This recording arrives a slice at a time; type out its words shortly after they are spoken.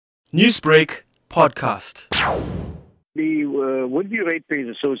Newsbreak Podcast. The Woodview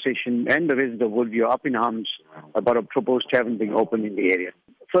Ratepayers Association and the residents of Woodview are up in arms about a proposed tavern being opened in the area.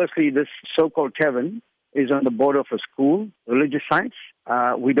 Firstly, this so-called tavern is on the border of a school, religious sites.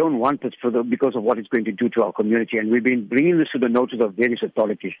 We don't want this because of what it's going to do to our community, and we've been bringing this to the notice of various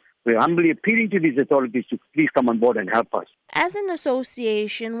authorities. We're humbly appealing to these authorities to please come on board and help us. As an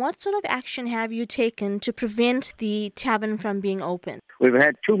association, what sort of action have you taken to prevent the tavern from being open? We've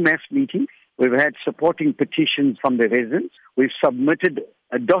had 2 mass meetings. We've had supporting petitions from the residents. We've submitted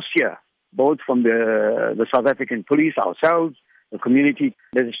a dossier, both from the South African police, ourselves, the community,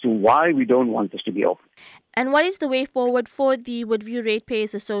 as to why we don't want this to be open. And what is the way forward for the Woodview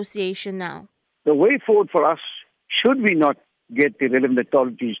Ratepayers Association now? The way forward for us, should we not get the relevant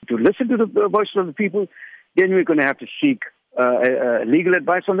authorities to listen to the voices of the people, then we're going to have to seek legal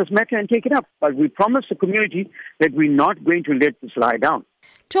advice on this matter and take it up. But we promise the community that we're not going to let this lie down.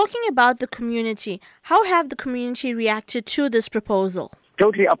 Talking about the community, how have the community reacted to this proposal?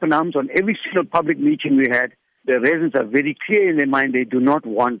 Totally up in arms. On every single public meeting we had, the residents are very clear in their mind they do not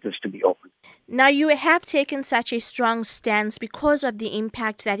want this to be open. Now, you have taken such a strong stance because of the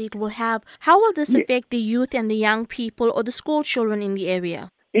impact that it will have. How will this affect the youth and the young people or the school children in the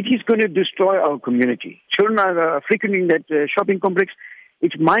area? It is going to destroy our community. Children are frequenting that shopping complex.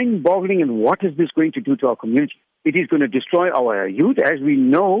 It's mind-boggling, and what is this going to do to our community? It is going to destroy our youth. As we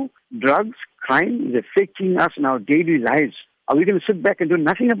know, drugs, crime is affecting us in our daily lives. Are we going to sit back and do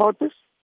nothing about this?